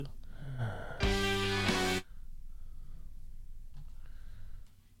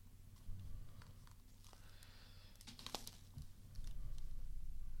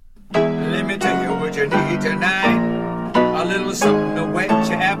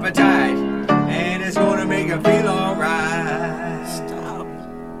appetite, and it's gonna make you feel alright. Stop.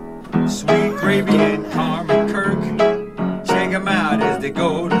 Sweet Gravy and Carmen Kirk, check them out as they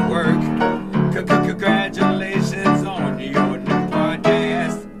go to work. Congratulations on your new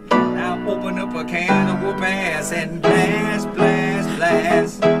podcast. Now open up a can of whoop ass and blast, blast,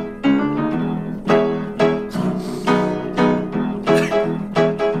 blast.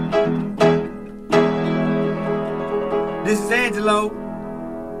 This is Angelo,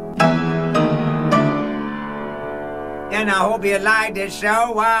 and I hope you like this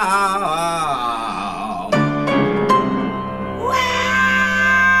show. Wow.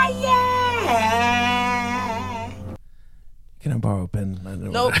 Wow, yeah. Can I borrow a pen? I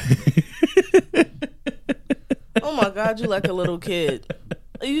don't Nope. Oh my God, you like a little kid.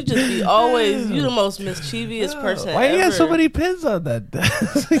 You just be always, you the most mischievous person Why ever. you got so many pens on that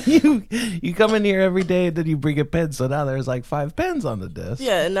desk? you come in here every day and then you bring a pen, so now there's like 5 pens on the desk.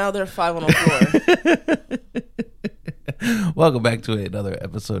 Yeah, and now there are 5 on the floor. Welcome back to another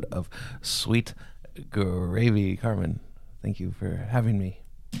episode of Sweet Gravy. Carmen, thank you for having me.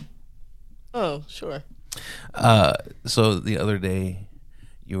 Oh, sure. So the other day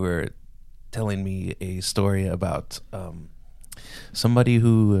you were telling me a story about somebody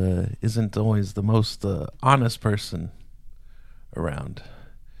who isn't always the most honest person around,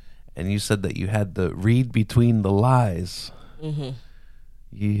 and you said that you had to read between the lies. Mm-hmm.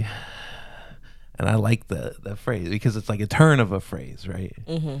 And I like that phrase because it's like a turn of a phrase, right?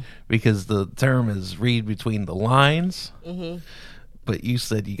 Mm-hmm. Because the term is read between the lines, Mm-hmm. but you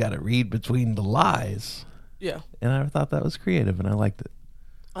said you got to read between the lies, Yeah. and I thought that was creative, and I liked it.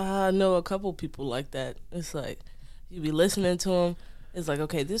 I know a couple people like that. It's like you be listening to them. It's like,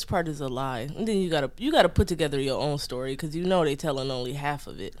 okay, this part is a lie, and then you gotta put together your own story because you know they telling only half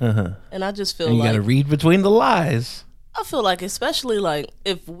of it. Uh-huh. And I just feel And you like got to read between the lies. I feel like, especially like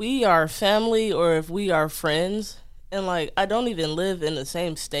if we are family or if we are friends, and like I don't even live in the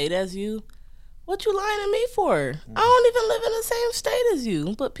same state as you, what you lying to me for? I don't even live in the same state as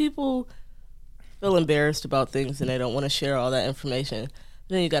you, but people feel embarrassed about things and they don't want to share all that information.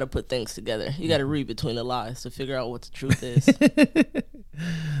 Then you got to put things together. You got to read between the lies to figure out what the truth is.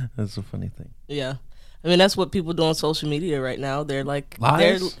 That's a funny thing. Yeah. I mean, that's what people do on social media right now. They're like,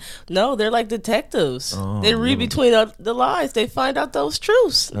 Lies? they're like detectives. Oh, they read between the lies. They find out those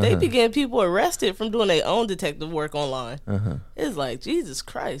truths. They Uh-huh. be getting people arrested from doing their own detective work online. Uh-huh. It's like, Jesus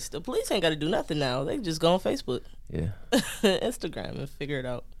Christ. The police ain't got to do nothing now. They just go on Facebook, Yeah. Instagram, and figure it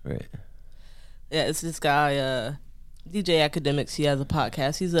out. Right. Yeah, it's this guy, DJ Academics. He has a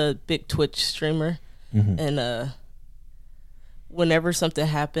podcast. He's a big Twitch streamer. Mm-hmm. And whenever something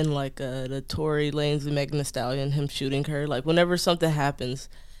happened, like the Tory Lanez and Megan Thee Stallion, him shooting her, like whenever something happens,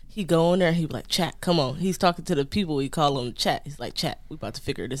 he go in there and he be like, chat, come on. He's talking to the people. He call them chat. He's like, chat, we about to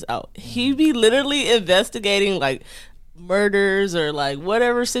figure this out. He be literally investigating like murders or like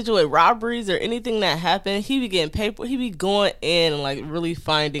whatever situation, robberies or anything that happened. He be getting paper. He be going in and like really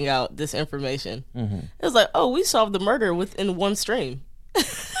finding out this information. Mm-hmm. It's like, oh, we solved the murder within one stream.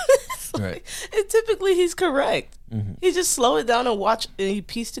 Right. And typically he's correct. Mm-hmm. He just slow it down and watch, and he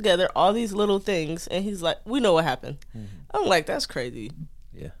pieced together all these little things, and he's like, we know what happened. Mm-hmm. I'm like, that's crazy.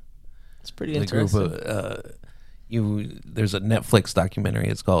 Yeah. It's pretty The group interesting. of there's a Netflix documentary.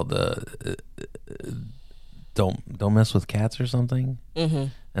 It's called Don't Mess with Cats or something. Mm-hmm.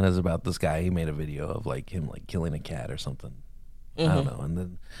 And it's about this guy. He made a video of like him like killing a cat or something. I don't know. And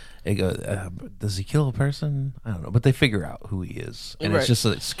then it goes, does he kill a person? I don't know. But they figure out who he is, and Right. it's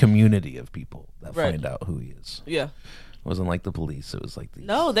just a community of people that Right. find out who he is. Yeah. It wasn't like the police. It was like these.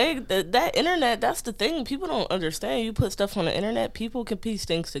 No, that internet, that's the thing. People don't understand. You put stuff on the internet, people can piece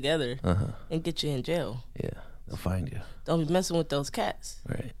things together and get you in jail. Yeah, they'll find you. Don't be messing with those cats.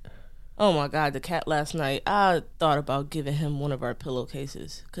 Right. Oh my God, the cat last night, I thought about giving him one of our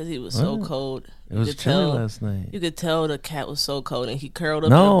pillowcases because he was so What? cold. It was chilly last night. You could tell the cat was so cold and he curled up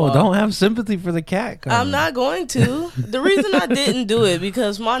in a No, ball. don't have sympathy for the cat. Carmen. I'm not going to. The reason I didn't do it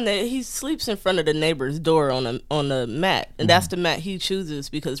because he sleeps in front of the neighbor's door on the mat, and that's the mat he chooses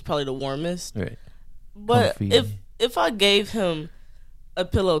because it's probably the warmest. Right. But Comfy. if I gave him a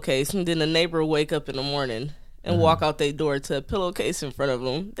pillowcase and then the neighbor wake up in the morning and walk out their door to a pillowcase in front of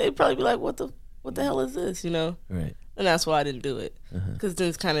them, they'd probably be like, "What the hell is this?" You know. Right. And that's why I didn't do it because then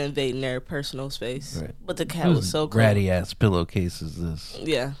it's kind of invading their personal space. Right. But the cat was so cold. ratty ass pillowcase is this?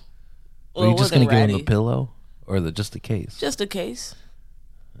 Yeah. Are you it just gonna wasn't give him ratty. the pillow or just a case? Just a case.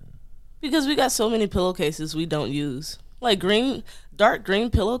 Because we got so many pillowcases we don't use. Like dark green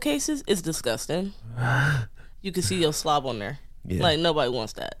pillowcases is disgusting. You can see your slob on there. Yeah. Like nobody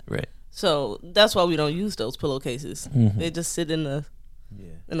wants that. Right. So that's why we don't use those pillowcases. Mhm. They just sit in the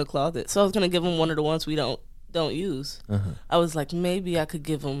in the closet. So I was gonna give him one of the ones we don't use. I was like, maybe I could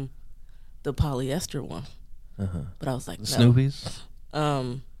give him the polyester one. But I was like, The no.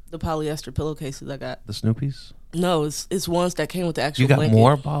 Snoopies? The polyester pillowcases I got. The Snoopies? No, it's ones that came with the actual You got blanket.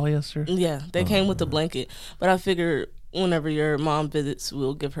 more polyester? Yeah, they came with the blanket. But I figured whenever your mom visits,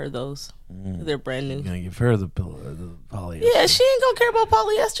 we'll give her those. They're brand new. You're going to give her the polyester. Yeah, she ain't gonna care about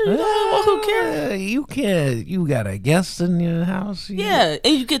polyester. You the only one who cares. You can't. You got a guest in your house? Yeah,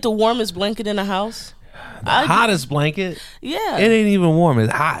 and you get the warmest blanket in the house. The hottest blanket? Yeah. It ain't even warm.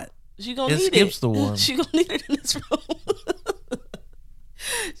 It's hot. She gonna It need skips it. the warm. She gonna need it in this room.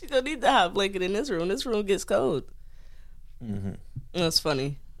 She gonna need the hot blanket in this room. This room gets cold. That's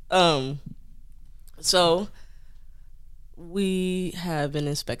funny. So we have an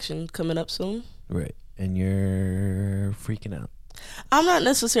inspection coming up soon. Right. And you're freaking out. I'm not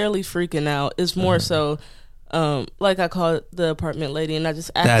necessarily freaking out. It's more so, like I called the apartment lady and I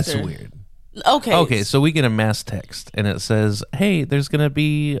just asked her. That's weird. Okay, so we get a mass text and it says, "Hey, there's gonna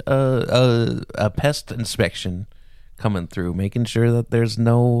be a pest inspection coming through, making sure that there's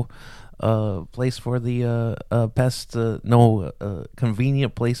no place for the pest, no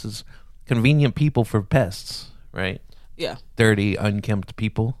convenient places, convenient people for pests, right? Yeah. Dirty, unkempt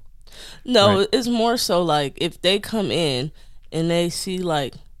people. No, Right. it's more so like if they come in and they see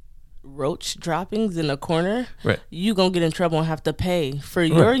like roach droppings in the corner, Right. you gonna get in trouble and have to pay for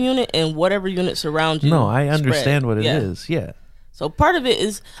your unit and whatever units around you. No, I understand spread. what it Yeah. is. Yeah. So part of it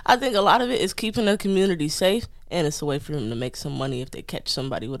is, I think a lot of it is keeping the community safe, and it's a way for them to make some money if they catch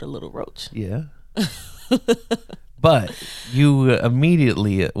somebody with a little roach. Yeah. But you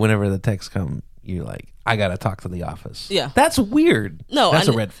immediately, whenever the text come, you're like, I gotta talk to the office. Yeah. That's weird. No, that's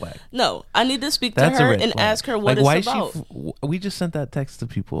I a ne- red flag. No, I need to speak to That's a her red and flag. ask her what Like, why it's about. we just sent that text to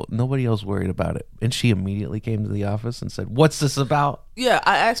people. Nobody else worried about it, and she immediately came to the office and said, "What's this about?" Yeah,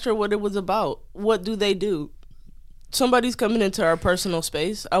 I asked her what it was about. What do they do? Somebody's coming into our personal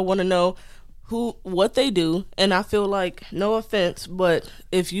space. I want to know what they do, and I feel like, no offense, but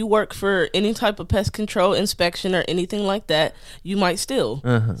if you work for any type of pest control inspection or anything like that, you might steal.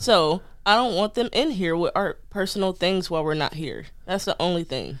 So I don't want them in here with our personal things while we're not here. That's the only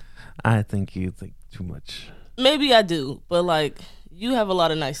thing. I think you think too much. Maybe I do, but like, you have a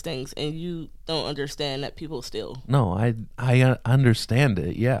lot of nice things, and you don't understand that people steal. No, I understand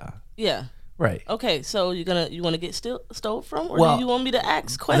it. Yeah, Yeah. right. Okay, so you want to get stole from, or Well, do you want me to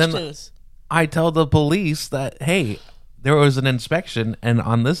ask questions? I tell the police that, hey, there was an inspection, and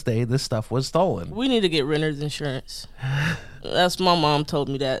on this day, this stuff was stolen. We need to get renter's insurance. That's my mom told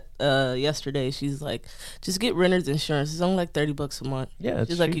me that yesterday. She's like, just get renter's insurance. It's only like $30 a month. Yeah, it's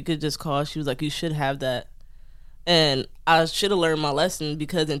she's like, cheap. you could just call. She was like, you should have that. And I should have learned my lesson,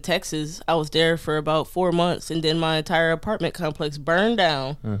 because in Texas, I was there for about 4 months, and then my entire apartment complex burned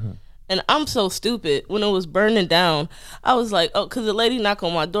down. And I'm so stupid. When it was burning down, I was like, oh, because the lady knocked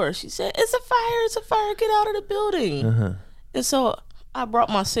on my door. She said, it's a fire, get out of the building. And so I brought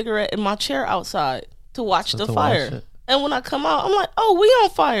my cigarette and my chair outside to watch the to fire. watch it. And when I come out, I'm like, oh, we on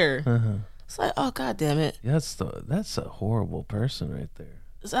fire. It's like, oh, God damn it. That's a horrible person right there.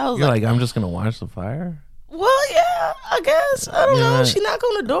 So I was You're like, like, I'm just gonna watch the fire. well, yeah, I guess. I don't know. Yeah. She knocked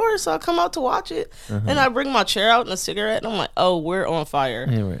on the door, so I come out to watch it. And I bring my chair out and a cigarette, and I'm like, oh, we're on fire.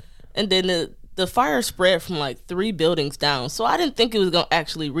 Yeah, right. And then the fire spread from like 3 buildings down. So I didn't think it was going to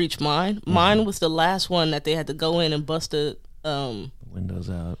actually reach mine. Mine was the last one that they had to go in and bust the... Windows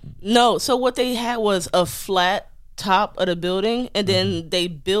out. No, so what they had was a flat top of the building, and then they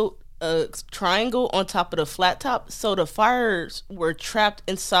built a triangle on top of the flat top. So the fires were trapped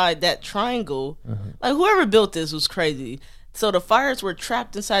inside that triangle. Like, whoever built this was crazy. So the fires were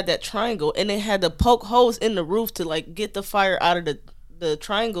trapped inside that triangle, and they had to poke holes in the roof to like get the fire out of the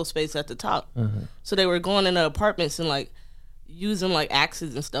triangle space at the top. So they were going in the apartments and like using like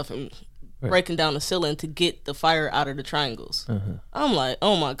axes and stuff and breaking down the ceiling to get the fire out of the triangles. I'm like,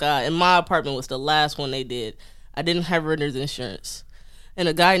 oh my God. And my apartment was the last one they did. I didn't have renter's insurance. And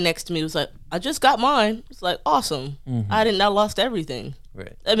a guy next to me was like, I just got mine. It's like, awesome. I lost everything.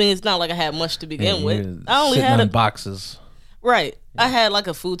 Right. I mean, it's not like I had much to begin And with. you're I only sitting had on boxes. right. I had like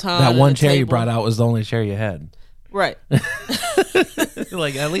a futon. That and one a chair you table. brought out was the only chair you had. Right.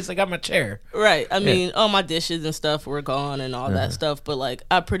 Like, at least I got my chair. Right. I mean, all my dishes and stuff were gone and all that stuff. But like,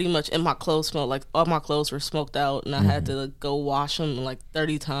 I pretty much, and my clothes smelled like all my clothes were smoked out, and I had to go wash them like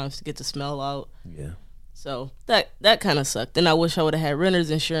 30 times to get the smell out. Yeah. So that kind of sucked. And I wish I would have had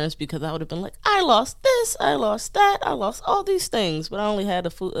renter's insurance, because I would have been like, I lost this, I lost that, I lost all these things, but I only had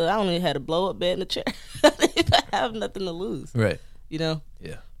a blow up bed and a chair. I didn't even have nothing to lose. Right. You know.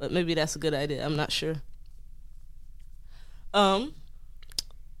 Yeah. But maybe that's a good idea. I'm not sure.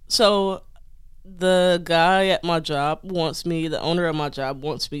 So the guy at my job the owner of my job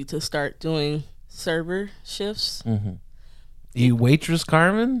wants me to start doing server shifts. You waitress,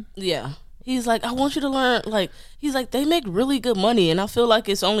 Carmen? Yeah. He's like, I want you to learn, like, he's like, they make really good money, and I feel like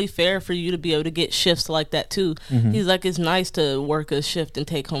it's only fair for you to be able to get shifts like that, too. He's like, it's nice to work a shift and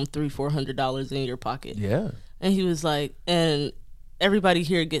take home $300-$400 in your pocket. Yeah. And he was like, and everybody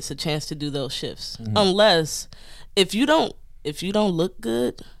here gets a chance to do those shifts. Unless, if you don't look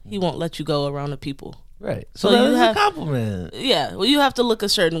good, he won't let you go around the people. Right. So So that you is have- a compliment. Yeah, well, you have to look a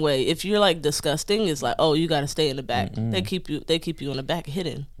certain way. If you're like disgusting, it's like, oh, you got to stay in the back. They keep you in the back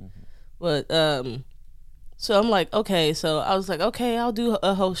hidden. But so I'm like, okay. So I was like, okay, I'll do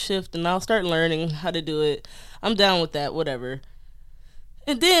a whole shift and I'll start learning how to do it. I'm down with that, whatever.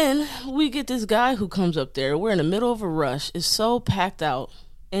 And then we get this guy who comes up there. We're in the middle of a rush. It's so packed out,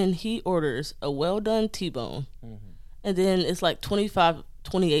 and he orders a well done T-bone. And then it's like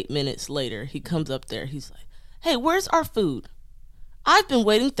 28 minutes later, he comes up there. He's like, hey, where's our food? I've been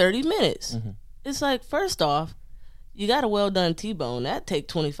waiting 30 minutes. It's like, first off, you got a well done T-bone. That take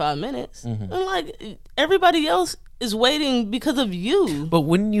 25 minutes. And like, everybody else is waiting because of you. But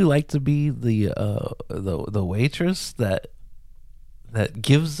wouldn't you like to be the waitress that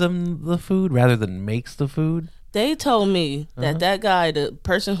gives them the food rather than makes the food? They told me that guy, the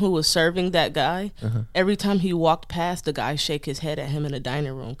person who was serving that guy, every time he walked past, the guy shake his head at him in the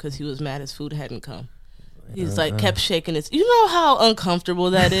dining room because he was mad his food hadn't come. He's like kept shaking his. You know how uncomfortable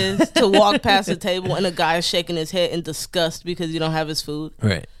that is to walk past the table and a guy is shaking his head in disgust because you don't have his food.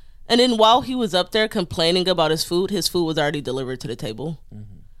 Right. And then while he was up there complaining about his food was already delivered to the table.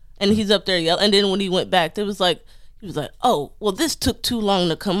 And he's up there yelling. And then when he went back, he was like, oh, well, this took too long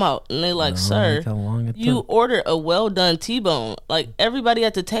to come out. And they're like, sir, Look how long it you took. ordered a well-done T-bone. Like, everybody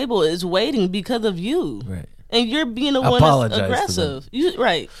at the table is waiting because of you. Right. And you're being the one Apologize that's to aggressive. You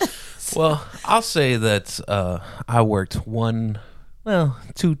right. Well, I'll say that I worked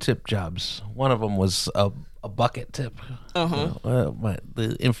two tip jobs. One of them was a bucket tip.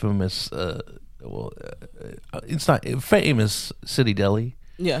 The infamous, it's not famous City Deli.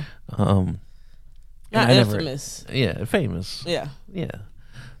 Yeah. And Not I never- infamous. Yeah, famous. Yeah. Yeah,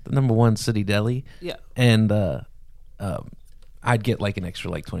 the number one City Deli. Yeah. And I'd get like an extra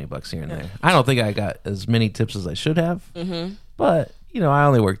like $20 here and there. I don't think I got as many tips as I should have. But I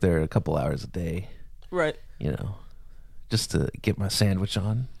only worked there a couple hours a day. Right. Just to get my sandwich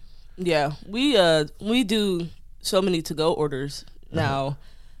on. Yeah. We do so many to-go orders now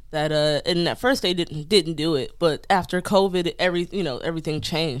that and at first they didn't do it, but after COVID, everything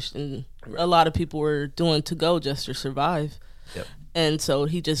changed, and a lot of people were doing to-go just to survive. Yep. And so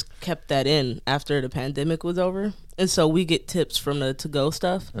he just kept that in after the pandemic was over. And so we get tips from the to-go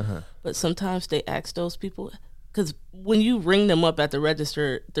stuff. But sometimes they ask those people, because when you ring them up at the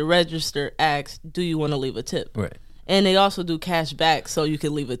register asks, do you want to leave a tip? Right. And they also do cash back, so you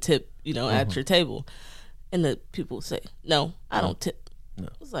can leave a tip, at your table. And the people say, no, I don't tip. No.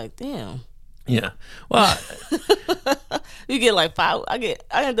 It's like, damn. Yeah. Well, You get like $5.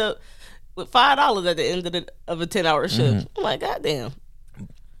 I end up with $5 at the end of a 10-hour shift. I'm like, goddamn.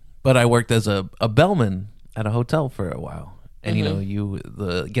 but I worked as a bellman at a hotel for a while. And,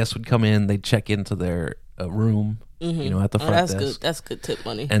 the guests would come in, they'd check into their room, at the front desk. Good. That's good tip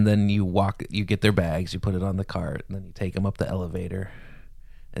money. And then you get their bags, you put it on the cart, and then you take them up the elevator.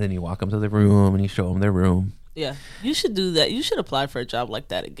 And then you walk them to the room, and you show them their room. Yeah. You should do that. You should apply for a job like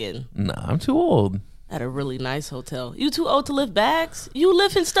that again. Nah, I'm too old. At a really nice hotel. You too old to lift bags? You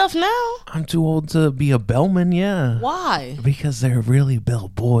lifting stuff now? I'm too old to be a bellman, yeah. Why? Because they're really bell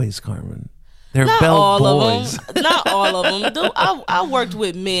boys, Carmen. They're Not bell all boys. of them. Not all of them. Dude, I worked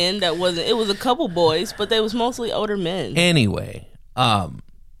with men that wasn't. It was a couple boys, but they was mostly older men. Anyway,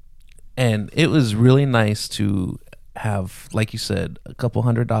 and it was really nice to have, like you said, a couple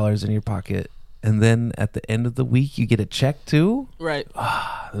 $100 in your pocket, and then at the end of the week you get a check too. Right.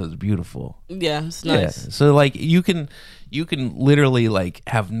 That was beautiful. Yeah, it's nice. Yeah. So like you can literally like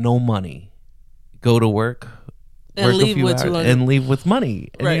have no money, go to work And work a leave few with hours, 200. and leave with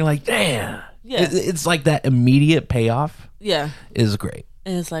money, and Right. you're like, damn. Yeah. It's like that immediate payoff Yeah. is great.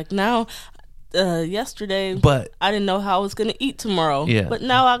 And it's like now, yesterday, But I didn't know how I was gonna eat tomorrow. Yeah. But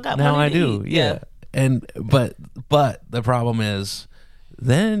now I got now money I to do, eat. yeah. And but the problem is,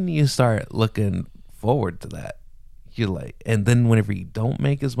 then you start looking forward to that. You're like, and then whenever you don't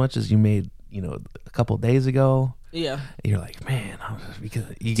make as much as you made, a couple days ago, Yeah. you're like, man, because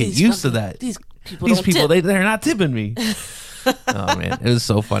you get These used to fucking- that. These people. These don't people, tip. they're not tipping me. Oh man, it was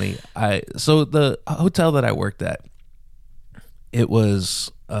so funny. So the hotel that I worked at, it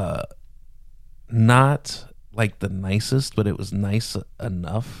was not like the nicest, but it was nice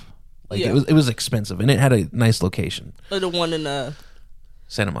enough. Like Yeah. it was expensive, and it had a nice location, Or the one in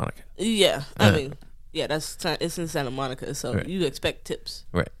Santa Monica. yeah. I mean, yeah, it's in Santa Monica, so Right. you expect tips.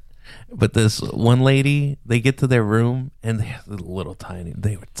 Right. But this one lady, they get to their room and they have little tiny.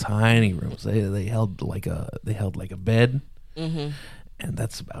 They were tiny rooms. They held like a bed, and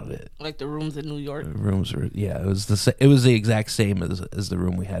that's about it. Like the rooms in New York. Rooms were it was the exact same as the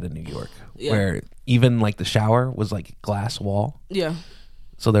room we had in New York, Yeah. where even like the shower was like glass wall, Yeah.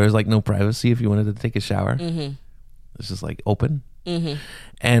 so there was like no privacy if you wanted to take a shower. It's just like open,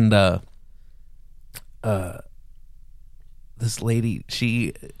 and this lady,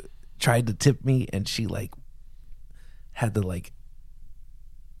 she tried to tip me, and she like had to like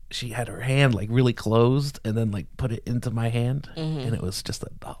she had her hand like really closed and then like put it into my hand, and it was just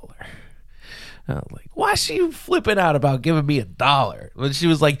 $1. I was like, why is she flipping out about giving me $1? But she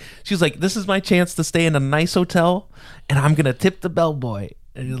was like, this is my chance to stay in a nice hotel, and I'm gonna tip the bellboy.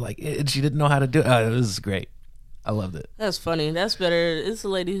 And you're like, and she didn't know how to do it. It was great. I loved it. That's funny. That's better. It's a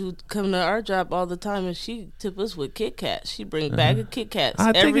lady who come to our job all the time, and she tip us with Kit Kats. She bring a bag of Kit Kats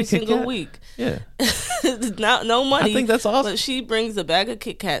I take every a Kit single Kat. week. Yeah. Not no money. I think that's awesome. But she brings a bag of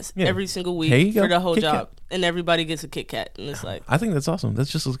Kit Kats Yeah. every single There you week go. for the whole Kit job, Kat. and everybody gets a Kit Kat, and it's like I think that's awesome.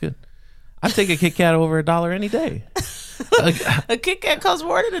 That's just as good. I'd take a Kit Kat over $1 any day. a Kit Kat costs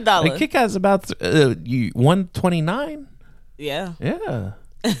more than $1. A Kit Kat's about $1.29. Yeah. Yeah.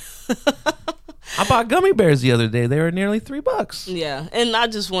 I bought gummy bears the other day. They were nearly $3. Yeah, and I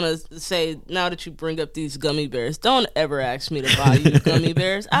just want to say, now that you bring up these gummy bears, don't ever ask me to buy you gummy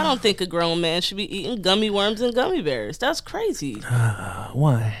bears. I don't think a grown man should be eating gummy worms and gummy bears. That's crazy.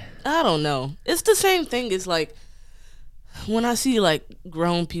 Why? I don't know. It's the same thing as like when I see like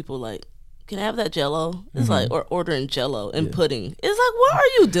grown people like, can I have that Jello? It's like, or ordering Jello and pudding. It's like, what are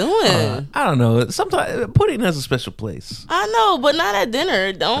you doing? I don't know. Sometimes pudding has a special place. I know, but not at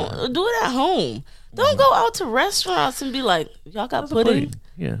dinner. Don't do it at home. Don't go out to restaurants and be like, y'all got pudding?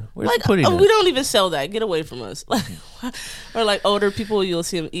 Yeah. Where's Like, the pudding? we at? don't even sell that. Get away from us. Like, or like older people, you'll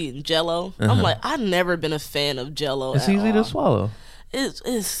see them eating Jello. I'm like, I've never been a fan of Jello. It's at easy all. to swallow.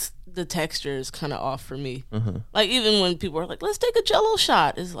 It's the texture is kind of off for me. Like even when people are like, let's take a Jello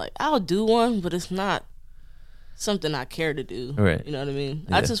shot, it's like I'll do one, but it's not something I care to do. Right. You know what I mean?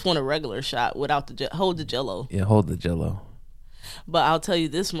 I Yeah. just want a regular shot without the hold the Jello. Yeah, hold the Jello. But I'll tell you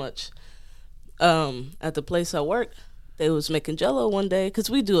this much: at the place I work, they was making Jello one day because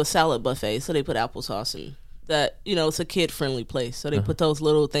we do a salad buffet, so they put applesauce in. That it's a kid friendly place, so they put those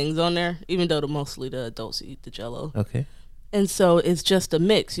little things on there. Even though mostly the adults eat the Jello, Okay. and so it's just a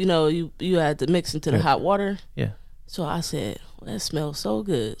mix. You add the mix into the Right. hot water. Yeah. So I said, well, that smells so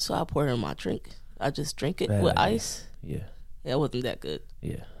good. So I poured it in my drink. I just drink it Bad with idea. ice. Yeah. Yeah, it wasn't that good.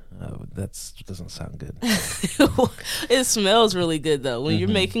 Yeah. That doesn't sound good. It smells really good though. When you're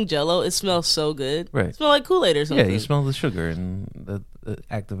making Jello, it smells so good. Right. It smells like Kool-Aid or Yeah, something. you smell the sugar and that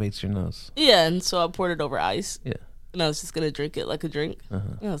activates your nose. Yeah, and so I poured it over ice. Yeah. And I was just gonna drink it like a drink.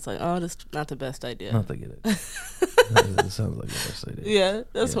 And I was like, oh, that's not the best idea. Not to get it. It sounds like the best idea. Yeah,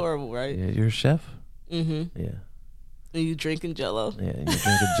 that's Yeah. horrible, right? Yeah, you're a chef? Mm-hmm. Yeah. And you drinking Jello. Yeah, and you're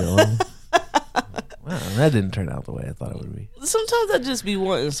drinking Jello. Wow, that didn't turn out the way I thought it would be. Sometimes I just be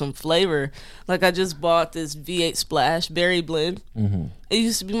wanting some flavor. Like I just bought this V8 Splash Berry Blend. Mm-hmm. It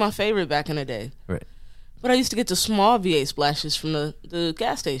used to be my favorite back in the day. Right. But I used to get the small V8 Splashes from the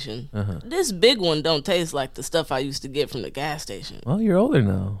gas station. Uh-huh. This big one don't taste like the stuff I used to get from the gas station. Well, you're older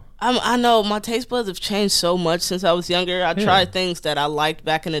now. I know my taste buds have changed so much since I was younger. I tried things that I liked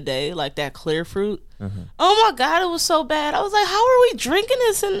back in the day, like that clear fruit. Uh-huh. Oh my God, it was so bad. I was like, how are we drinking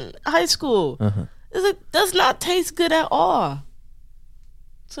this in high school? Uh-huh. It does not taste good at all.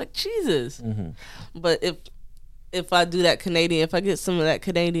 It's like Jesus. Mm-hmm. But if I do that Canadian, if I get some of that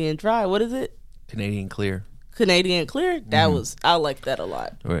Canadian dry, what is it? Canadian Clear. Canadian clear? I like that a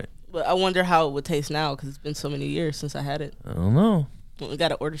lot. Right. But I wonder how it would taste now because it's been so many years since I had it. I don't know. We got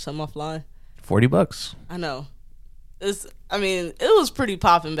to order some offline. $40. I know. It was pretty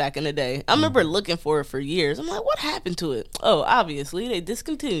popping back in the day. I remember looking for it for years. I'm like, what happened to it? Oh, obviously they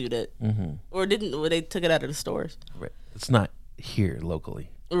discontinued it, or they took it out of the stores. Right. It's not here locally.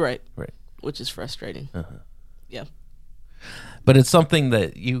 Right. Right. Which is frustrating. Yeah. But it's something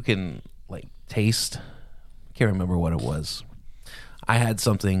that you can like taste. I can't remember what it was. I had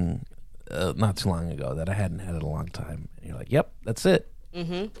something not too long ago that I hadn't had in a long time. And you're like, yep, that's it.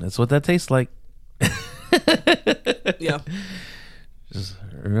 Mm-hmm. That's what that tastes like. Yeah. Just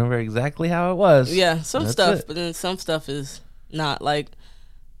remember exactly how it was. Yeah. Some That's stuff, it. but then some stuff is not like.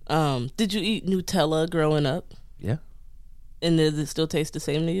 Did you eat Nutella growing up? Yeah. And does it still taste the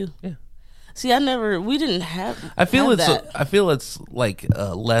same to you? Yeah. See, we didn't have. I feel have it's that. I feel it's like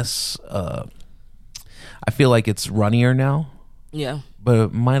less. I feel like it's runnier now, Yeah. but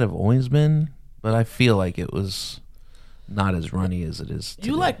it might have always been. But I feel like it was not as runny as it is today.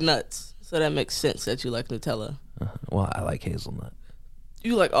 You like nuts, so that makes sense that you like Nutella. Well, I like hazelnut.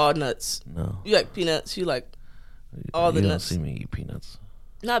 You like all nuts. No, You like peanuts. You like all the you nuts. don't see me eat peanuts.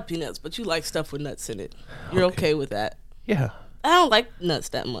 Not peanuts, but you like stuff with nuts in it. You're okay with that. Yeah, I don't like nuts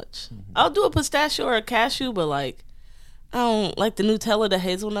that much. I'll do a pistachio or a cashew, but like I don't like the Nutella, the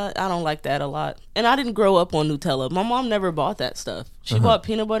hazelnut. I don't like that a lot. And I didn't grow up on Nutella. My mom never bought that stuff. She bought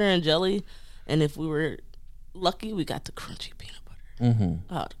peanut butter and jelly, and if we were lucky, we got the crunchy peanut butter.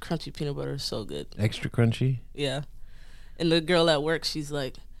 Mm-hmm. Oh, the crunchy peanut butter is so good. Extra crunchy. Yeah. And the girl at work, she's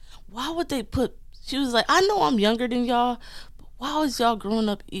like, why would they put, she was like, I know I'm younger than y'all, but why was y'all growing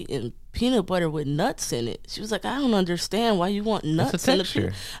up eating peanut butter with nuts in it? She was like, I don't understand why you want nuts in the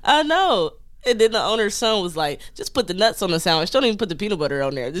peanut. I know. And then the owner's son was like, just put the nuts on the sandwich. Don't even put the peanut butter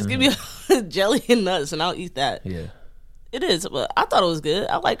on there. Just give me jelly and nuts and I'll eat that. Yeah. It is, but I thought it was good.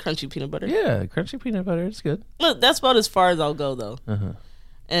 I like crunchy peanut butter. Yeah, crunchy peanut butter is good. Look, that's about as far as I'll go, though. Uh-huh.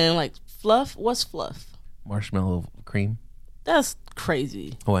 And like fluff, what's fluff? Marshmallow cream. That's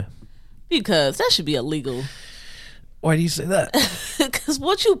crazy. Why? Because that should be illegal. Why do you say that? Because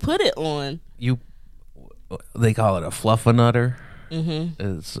what you put it on. They call it a fluffernutter. Mm-hmm.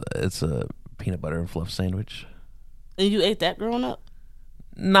 It's a peanut butter and fluff sandwich. And you ate that growing up?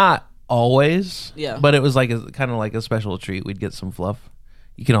 Not always. Yeah. But it was like kind of like a special treat. We'd get some fluff.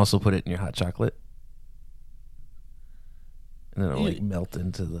 You can also put it in your hot chocolate. And then it'll like melt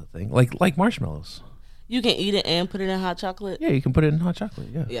into the thing. Like marshmallows. You can eat it and put it in hot chocolate? Yeah, you can put it in hot chocolate.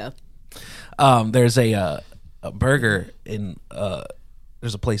 Yeah. Yeah. There's a burger in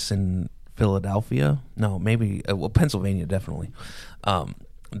there's a place in Philadelphia. No, maybe well, Pennsylvania definitely.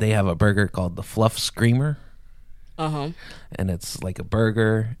 They have a burger called the Fluff Screamer. Uh-huh. And it's like a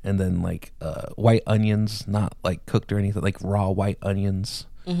burger and then like white onions, not like cooked or anything, like raw white onions.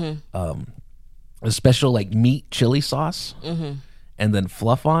 Mm-hmm. A special like meat chili sauce. Mm-hmm. And then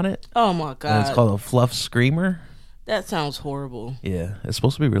fluff on it. Oh my God. And it's called a Fluff Screamer. That sounds horrible. Yeah, it's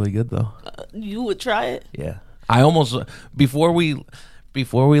supposed to be really good though. You would try it? Yeah, I almost before we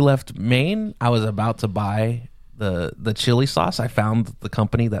left Maine, I was about to buy the chili sauce. I found the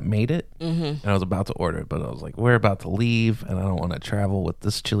company that made it, and I was about to order it, but I was like, we're about to leave, and I don't want to travel with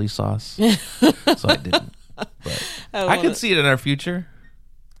this chili sauce, so I didn't. But I could see it in our future.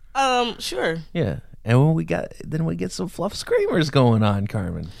 Sure. Yeah. And when we get some Fluff Screamers going on,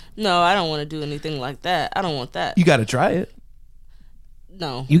 Carmen. No, I don't want to do anything like that. I don't want that. You got to try it.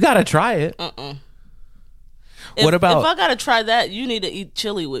 No. You got to try it. What about if I got to try that? You need to eat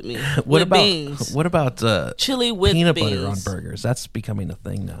chili with me. What with about beans? What about chili with peanut beans. butter on burgers? That's becoming a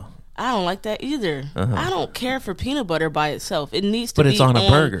thing now. I don't like that either. I don't care for peanut butter by itself. It needs to But be it's on a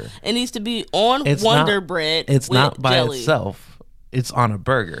burger. It needs to be on It's Wonder not, Bread. It's with not by jelly. itself. It's on a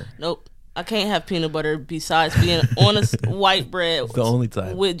burger. Nope. I can't have peanut butter besides being on a white bread The only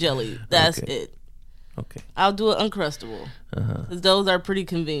time. with jelly. That's Okay. it. Okay. I'll do it Uncrustable. Because those are pretty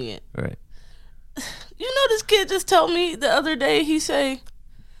convenient. Right. You know, this kid just told me the other day, he say,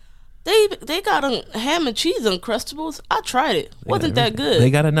 they got ham and cheese Uncrustables. I tried it. Wasn't that good?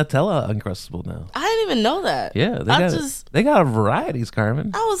 They got a Nutella Uncrustable now. I didn't even know that. Yeah, they got varieties,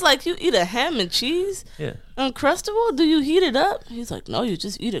 Carmen. I was like, you eat a ham and cheese Yeah. Uncrustable? Do you heat it up? He's like, no, you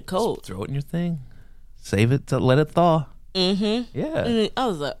just eat it cold. Throw it in your thing. Save it to let it thaw. Mm-hmm. Yeah. And I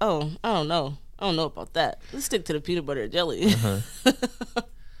was like, oh, I don't know. I don't know about that. Let's stick to the peanut butter and jelly.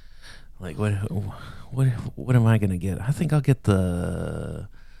 Like what am I gonna get? I think I'll get the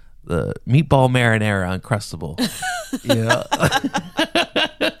meatball marinara Uncrustable. Yeah.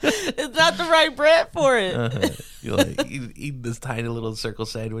 It's not the right bread for it. You're like eating this tiny little circle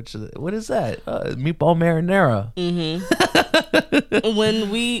sandwich. What is that? Meatball marinara.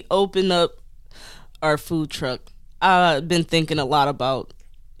 When we open up our food truck, I've been thinking a lot about,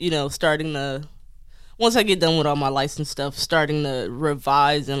 starting to, once I get done with all my license stuff, starting to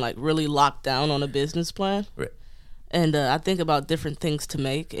revise and like really lock down on a business plan. Right. And I think about different things to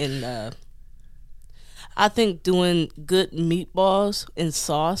make. And I think doing good meatballs and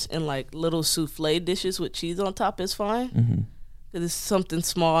sauce and like little souffle dishes with cheese on top is fine. Mm-hmm. It's something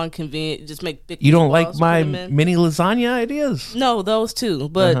small and convenient. Just make big. You don't meatballs, like my put 'em in. mini lasagna ideas? No, those too.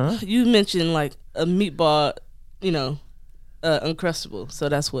 But you mentioned like a meatball, Uncrustable. So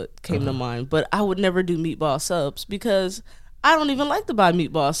that's what came to mind. But I would never do meatball subs because I don't even like to buy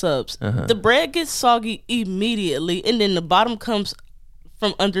meatball subs. The bread gets soggy immediately, and then the bottom comes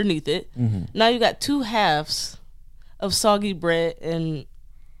from underneath it. Now you got two halves of soggy bread, and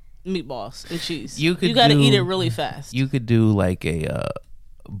meatballs and cheese. You got to eat it really fast. You could do like a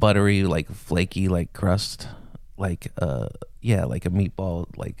buttery, like flaky, like crust, like like a meatball,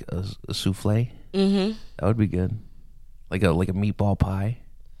 like a souffle. Mm-hmm. That would be good. Like a meatball pie.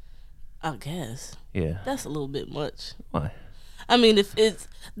 I guess. Yeah. That's a little bit much. Why? I mean, if it's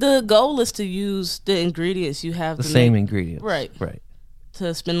the goal is to use the ingredients you have, The same ingredients, right? Right.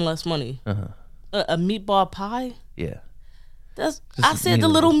 To spend less money. Uh-huh. A meatball pie. Yeah. I said the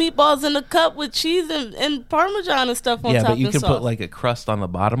little meatballs in the cup with cheese and Parmesan and stuff on top. Yeah, but you and can sauce. put like a crust on the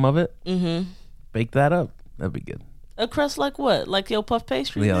bottom of it. Mm-hmm. Bake that up. That'd be good. A crust like what? Like your puff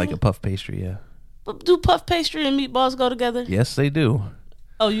pastry? Yeah, like a puff pastry. Yeah. But do puff pastry and meatballs go together? Yes, they do.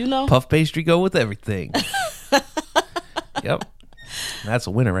 Oh, you know? Puff pastry go with everything. Yep. That's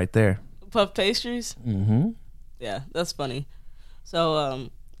a winner right there. Puff pastries? Mm-hmm. Yeah, that's funny. So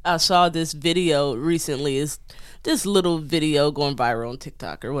I saw this video recently. It's this little video going viral on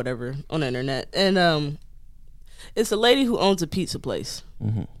TikTok or whatever on the internet. And it's a lady who owns a pizza place.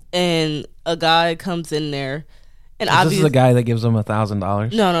 Mm-hmm. And a guy comes in there. And This is the guy that gives them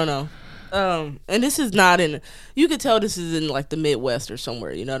 $1,000? No. And this is not in, you could tell this is in like the Midwest or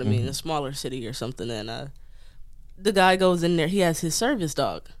somewhere, you know what I mean? A smaller city or something. And the guy goes in there, he has his service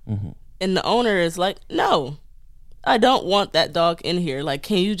dog. Mm-hmm. And the owner is like, no, I don't want that dog in here. Like,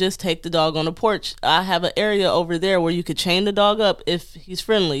 can you just take the dog on the porch? I have an area over there where you could chain the dog up if he's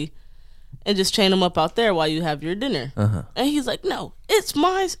friendly and just chain him up out there while you have your dinner. Uh-huh. And he's like, no, it's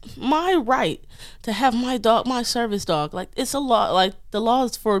my right to have my dog, my service dog. Like, it's a law, like the law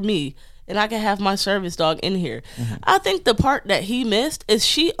is for me. And I can have my service dog in here. Mm-hmm. I think the part that he missed is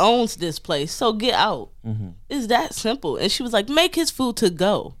she owns this place, so get out. Mm-hmm. It's that simple. And she was like, make his food to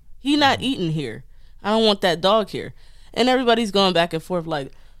go. He not eating here. I don't want that dog here. And everybody's going back and forth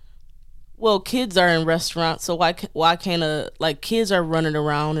like, well, kids are in restaurants, so why can't kids are running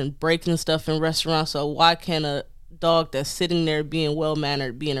around and breaking stuff in restaurants, so why can't a dog that's sitting there being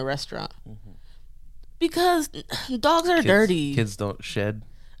well-mannered be in a restaurant? Mm-hmm. Because dogs are dirty. Kids don't shed.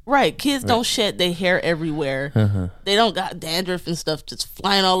 Right, kids don't shed their hair everywhere. Uh-huh. They don't got dandruff and stuff just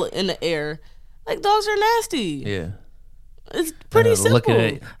flying all in the air. Like, dogs are nasty. Yeah, it's pretty simple. Look at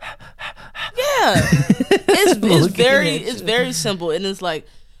it. Yeah, it's very simple, and it's like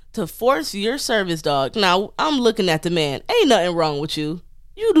to force your service dog. Now I'm looking at the man. Ain't nothing wrong with you.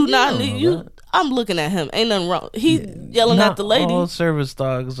 You do not need you. I'm looking at him. Ain't nothing wrong. He's yelling at the lady. All service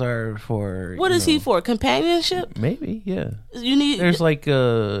dogs are for. What is he for? Companionship? Maybe, yeah. You need. There's like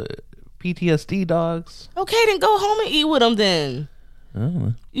PTSD dogs. Okay, then go home and eat with them. Then.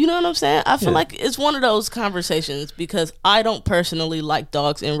 You know what I'm saying? I feel like it's one of those conversations because I don't personally like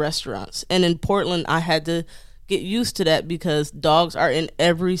dogs in restaurants, and in Portland, I had to get used to that because dogs are in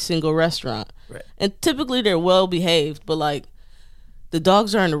every single restaurant, right. And typically they're well behaved, but like. The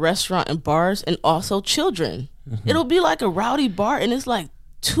dogs are in the restaurant and bars and also children. Mm-hmm. It'll be like a rowdy bar and it's like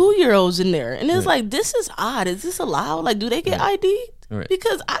 2-year-olds in there. And it's like, this is odd. Is this allowed? Like, do they get ID? Right.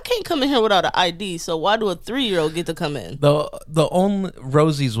 Because I can't come in here without an ID. So why do a 3-year-old get to come in? The only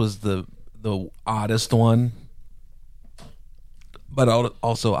Rosie's was the oddest one. But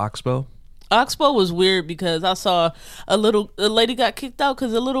also Oxbow. Oxbow was weird because I saw a lady got kicked out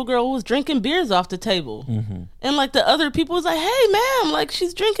because a little girl was drinking beers off the table. Mm-hmm. And like the other people was like, hey ma'am, like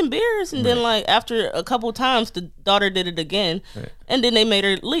she's drinking beers. And then like after a couple times the daughter did it again. Right. And then they made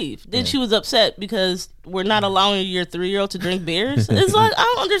her leave. Then she was upset because we're not allowing your 3-year-old to drink beers. It's like,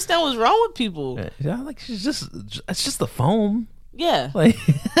 I don't understand what's wrong with people. Yeah, like it's just the foam. Yeah. Like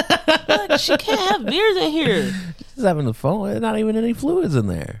she can't have beers in here. She's having the foam. There's not even any fluids in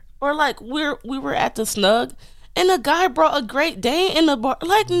there. Or like we were at the Snug and a guy brought a Great Dane in the bar.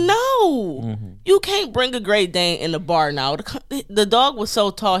 Like, no, you can't bring a Great Dane in the bar now. The dog was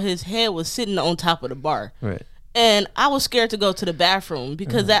so tall, his head was sitting on top of the bar. Right. And I was scared to go to the bathroom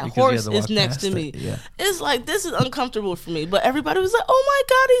because horse is next to me. Yeah. It's like, this is uncomfortable for me. But everybody was like, oh my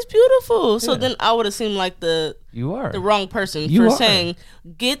God, he's beautiful. So then I would have seemed like the wrong person for saying,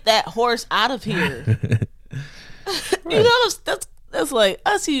 get that horse out of here. You know, that's like,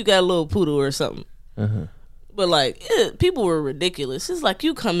 I see you got a little poodle or something. Uh-huh. But like, people were ridiculous. It's like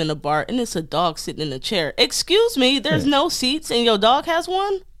you come in a bar and it's a dog sitting in a chair. Excuse me, there's no seats and your dog has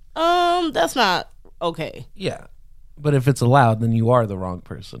one? That's not okay. Yeah. But if it's allowed, then you are the wrong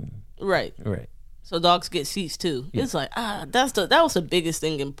person. Right. Right. So dogs get seats too. Yeah. It's like, that was the biggest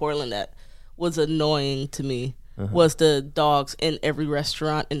thing in Portland that was annoying to me. Was the dogs in every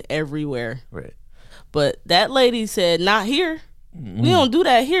restaurant and everywhere. Right. But that lady said, not here. We don't do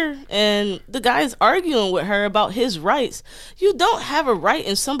that here. And the guy's arguing with her about his rights. You don't have a right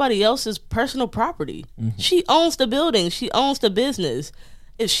in somebody else's personal property. She owns the building. She owns the business.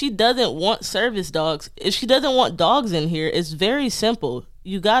 if she doesn't want service dogs, if she doesn't want dogs in here, it's very simple.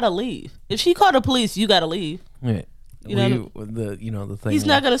 You gotta leave. If she called the police, you gotta leave. Yeah. You know, the thing. he's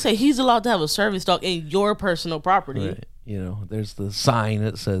not gonna say he's allowed to have a service dog in your personal property. Right. You know, there's the sign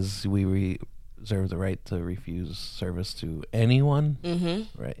that says we reserve the right to refuse service to anyone.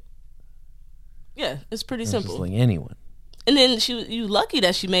 Mm-hmm. Right. Yeah, it's pretty It's simple. just like anyone. And then you lucky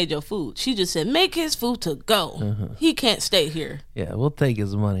that she made your food. She just said, make his food to go. He can't stay here. Yeah, we'll take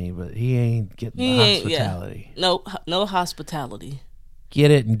his money, but he ain't getting the hospitality. Yeah. No hospitality. Get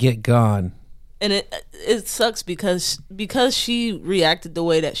it and get gone. And it sucks because she reacted the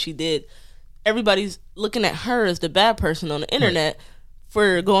way that she did. Everybody's looking at her as the bad person on the internet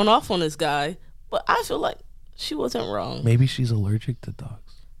for going off on this guy. But I feel like she wasn't wrong. Maybe she's allergic to dogs.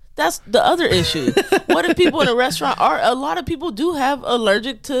 That's the other issue. What if people in a restaurant are? A lot of people do have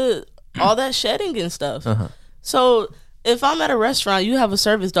allergic to all that shedding and stuff. So if I'm at a restaurant, you have a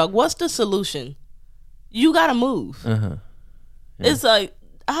service dog. What's the solution? You gotta move. Yeah. It's like,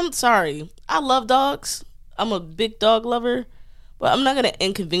 I'm sorry. I love dogs. I'm a big dog lover, but I'm not gonna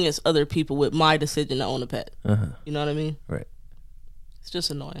inconvenience other people with my decision to own a pet. You know what I mean? Right. It's just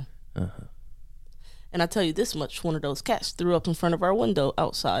annoying. And I tell you this much, one of those cats threw up in front of our window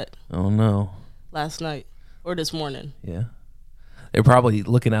outside Oh no. last night or this morning. Yeah. They're probably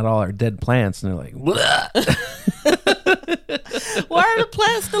looking at all our dead plants and they're like, "Blah." Why are the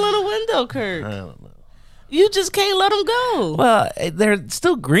plants still in the window, Kirk? I don't know. You just can't let them go. Well, they're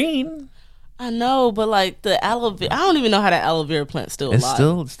still green. I know, but like the aloe vera, I don't even know how that aloe vera plant's still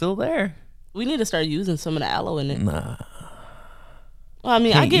alive. It's still there. We need to start using some of the aloe in it. Nah. Well, I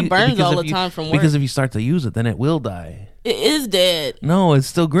mean, I get burns all the time from work. Because if you start to use it, then it will die. It is dead. No, it's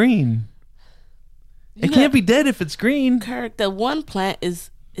still green. It can't be dead if it's green. Kirk, the one plant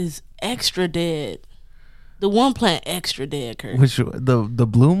is extra dead. The one plant extra dead, Kirk. Which the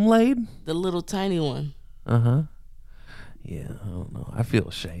bloom laid? The little tiny one. Yeah, I don't know. I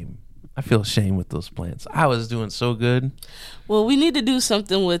feel shame. I feel shame with those plants. I was doing so good. Well, we need to do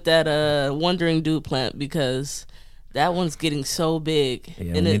something with that wandering dude plant because that one's getting so big.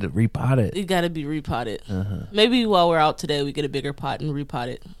 Yeah, we need to repot it. It got to be repotted. Maybe while we're out today, we get a bigger pot and repot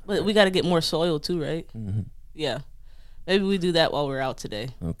it. But we got to get more soil too, right? Yeah. Maybe we do that while we're out today.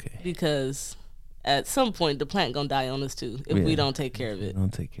 Okay. Because at some point, the plant going to die on us too if we don't take care of it.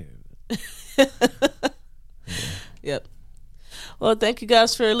 Don't take care of it. Yep. Well, thank you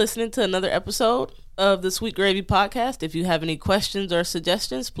guys for listening to another episode of the Sweet Gravy Podcast. If you have any questions or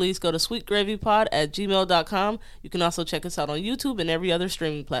suggestions, please go to sweetgravypod@gmail.com. You can also check us out on YouTube and every other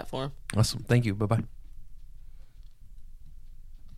streaming platform. Awesome. Thank you. Bye-bye.